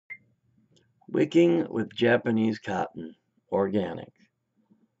Wicking with Japanese cotton, organic.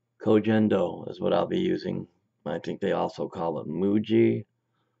 Kojendo is what I'll be using. I think they also call it Muji.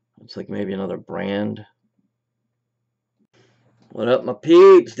 It's like maybe another brand. What up, my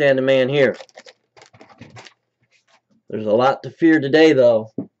peeps? Standing man here. There's a lot to fear today, though.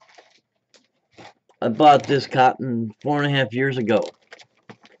 I bought this cotton 4.5 years ago.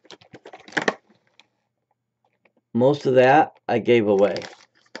 Most of that I gave away.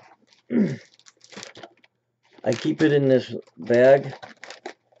 I keep it in this bag,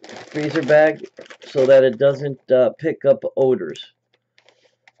 freezer bag, so that it doesn't pick up odors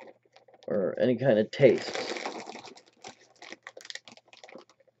or any kind of tastes.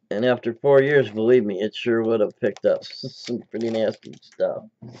 And after 4 years, believe me, it sure would have picked up some pretty nasty stuff.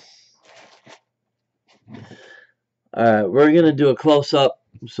 Alright, we're going to do a close-up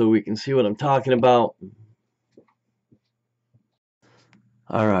so we can see what I'm talking about.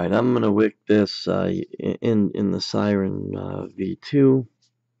 Alright, I'm going to wick this in the Siren V2.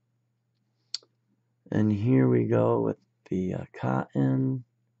 And here we go with the cotton.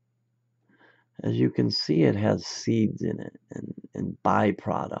 As you can see, it has seeds in it and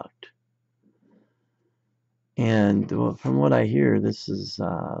byproduct. And from what I hear, this is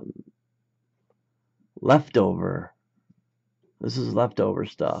leftover. This is leftover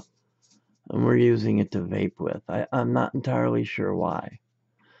stuff. And we're using it to vape with. I'm not entirely sure why.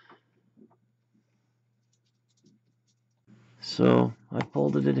 So I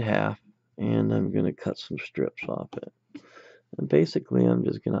folded it in half, and I'm going to cut some strips off it. And basically, I'm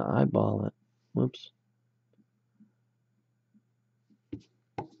just going to eyeball it. Whoops.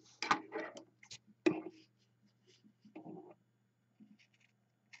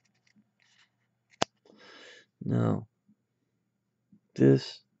 Now,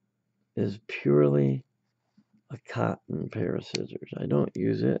 this is purely a cotton pair of scissors. I don't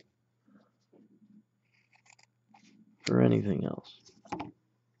use it for anything else.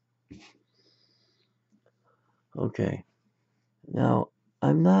 Okay. Now,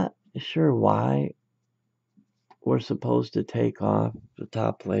 I'm not sure why we're supposed to take off the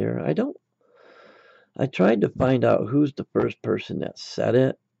top layer. I tried to find out who's the first person that said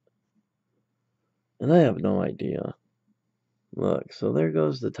it, and I have no idea. Look, so there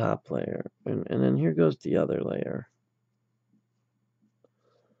goes the top layer, and then here goes the other layer.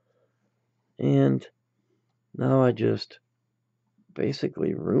 And now I just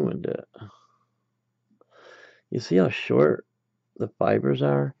basically ruined it. You see how short the fibers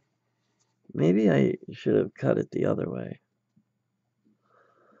are? Maybe I should have cut it the other way.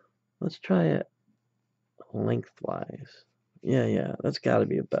 Let's try it lengthwise. Yeah, that's got to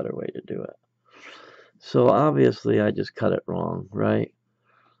be a better way to do it. So obviously I just cut it wrong, right?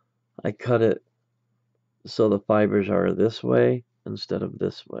 I cut it so the fibers are this way instead of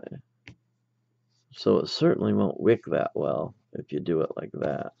this way. So it certainly won't wick that well if you do it like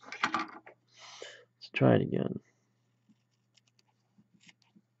that. Let's try it again.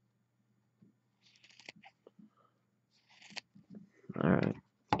 Alright.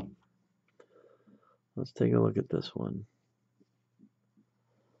 Let's take a look at this one.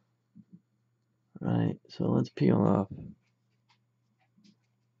 Right, so let's peel off.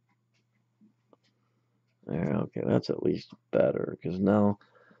 There, okay, that's at least better, because now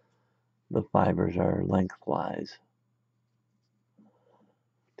the fibers are lengthwise.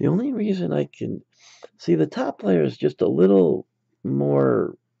 The only reason I can see the top layer is just a little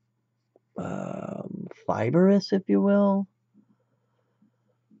more fibrous, if you will.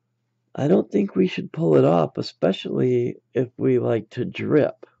 I don't think we should pull it off, especially if we like to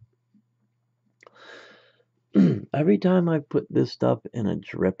drip. Every time I put this stuff in a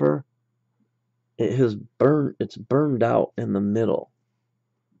dripper, it's burned out in the middle.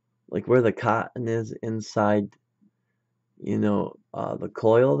 Like where the cotton is inside, the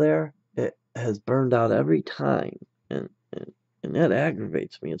coil there, it has burned out every time. And that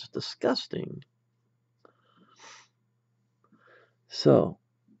aggravates me. It's disgusting. So,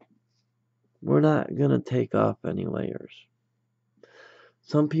 we're not going to take off any layers.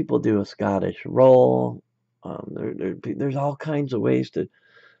 Some people do a Scottish roll. There's all kinds of ways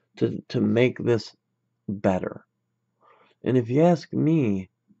to make this better. And if you ask me,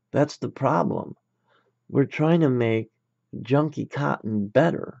 that's the problem. We're trying to make junky cotton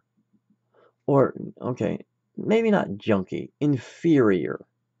better. Or, okay, maybe not junky, inferior.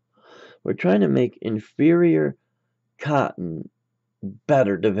 We're trying to make inferior cotton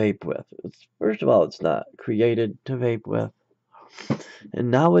better to vape with. First of all, it's not created to vape with.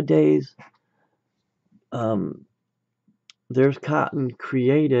 And nowadays, there's cotton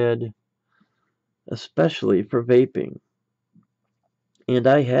created especially for vaping. And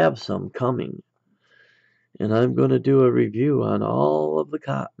I have some coming. And I'm going to do a review on all of the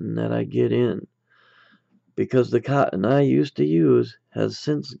cotton that I get in. Because the cotton I used to use has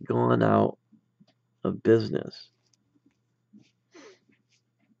since gone out of business.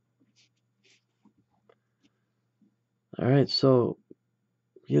 Alright, so,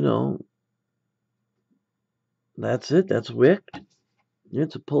 you know, that's it. That's wicked.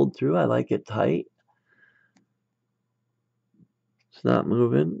 It's pulled through. I like it tight. It's not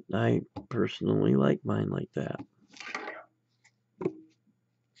moving. I personally like mine like that.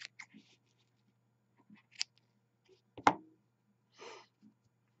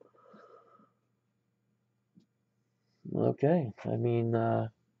 Okay. I mean,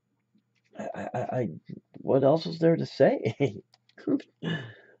 what else is there to say?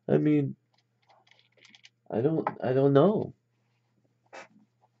 I mean, I don't know.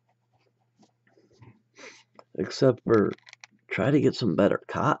 Except for try to get some better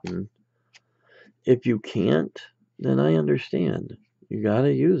cotton. If you can't, then I understand. You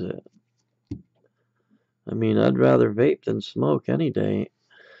gotta use it. I mean, I'd rather vape than smoke any day.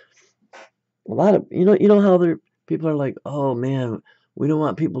 A lot of you know how people are like, oh man, we don't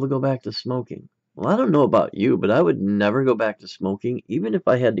want people to go back to smoking. Well, I don't know about you, but I would never go back to smoking, even if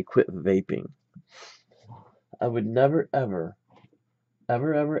I had to quit vaping. I would never, ever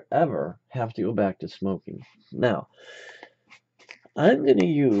have to go back to smoking. Now, I'm going to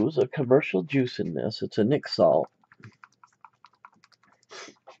use a commercial juice in this. It's a Nick salt.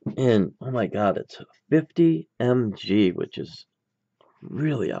 And oh my God, it's 50 mg, which is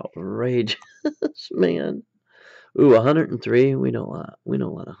really outrageous, man. Ooh, 103. We don't want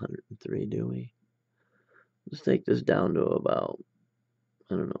 103, do we? Let's take this down to about,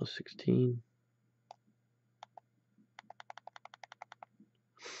 I don't know, 16.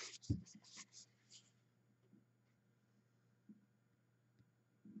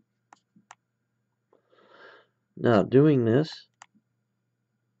 Now, doing this,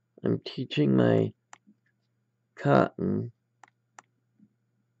 I'm teaching my cotton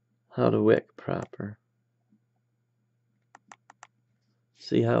how to wick proper.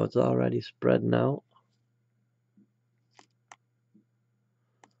 See how it's already spreading out?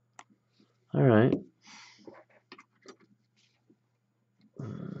 All right.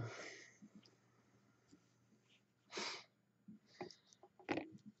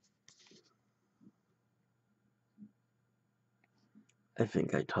 I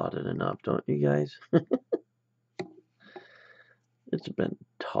think I taught it enough, don't you guys? It's been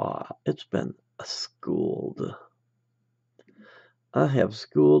taught. It's been schooled. I have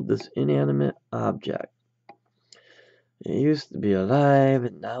schooled this inanimate object. It used to be alive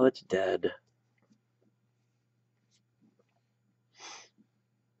and now it's dead.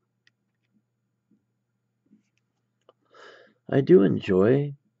 I do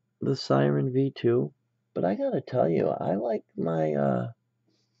enjoy the Siren V2, but I gotta tell you, I like my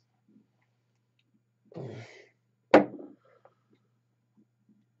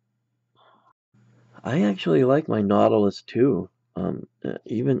I actually like my Nautilus too.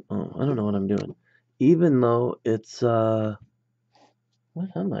 Even I don't know what I'm doing. Even though it's what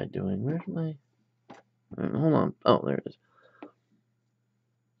am I doing? Where's my hold on. Oh, there it is.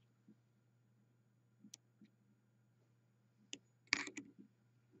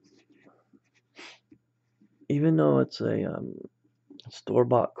 Even though it's a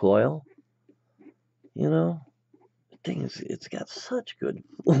store-bought coil, you know, the thing is, it's got such good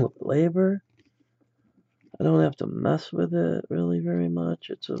flavor. I don't have to mess with it really very much.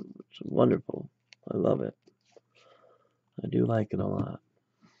 It's wonderful. I love it. I do like it a lot.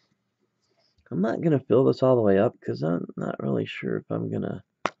 I'm not gonna fill this all the way up because I'm not really sure if I'm gonna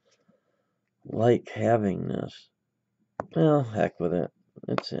like having this. Well, heck with it.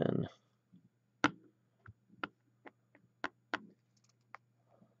 It's in.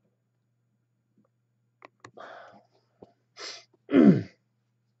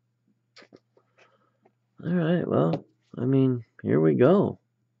 Alright, well, I mean, here we go.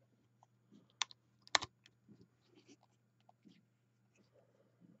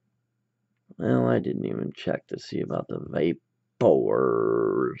 Well, I didn't even check to see about the vapors.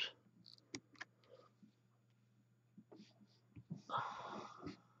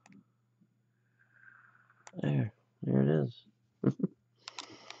 There it is.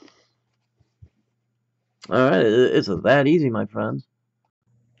 Alright, it's that easy, my friends.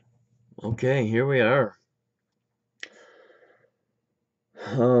 Okay, here we are.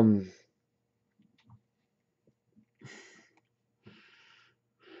 Um,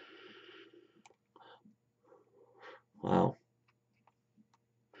 wow.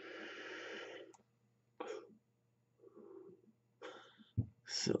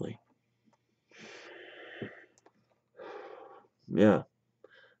 Silly. Yeah.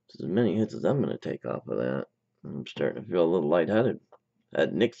 As many hits as I'm going to take off of that. I'm starting to feel a little lightheaded.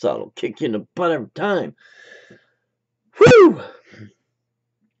 That Nick salt will kick you in the butt every time. Whew!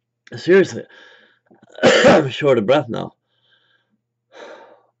 Seriously. I'm short of breath now.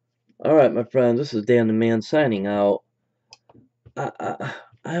 Alright, my friends. This is Dan the Man signing out. I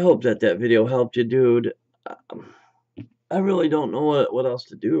hope that video helped you, dude. I really don't know what else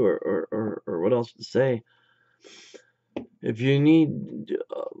to do or what else to say. If you need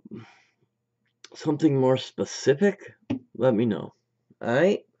something more specific, let me know.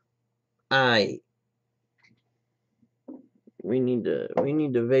 Alright? We need to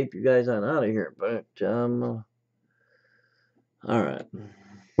vape you guys on out of here, but alright.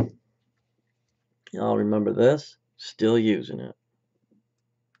 Y'all remember this? Still using it.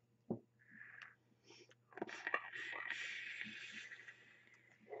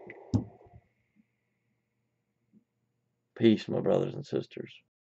 Peace, my brothers and sisters.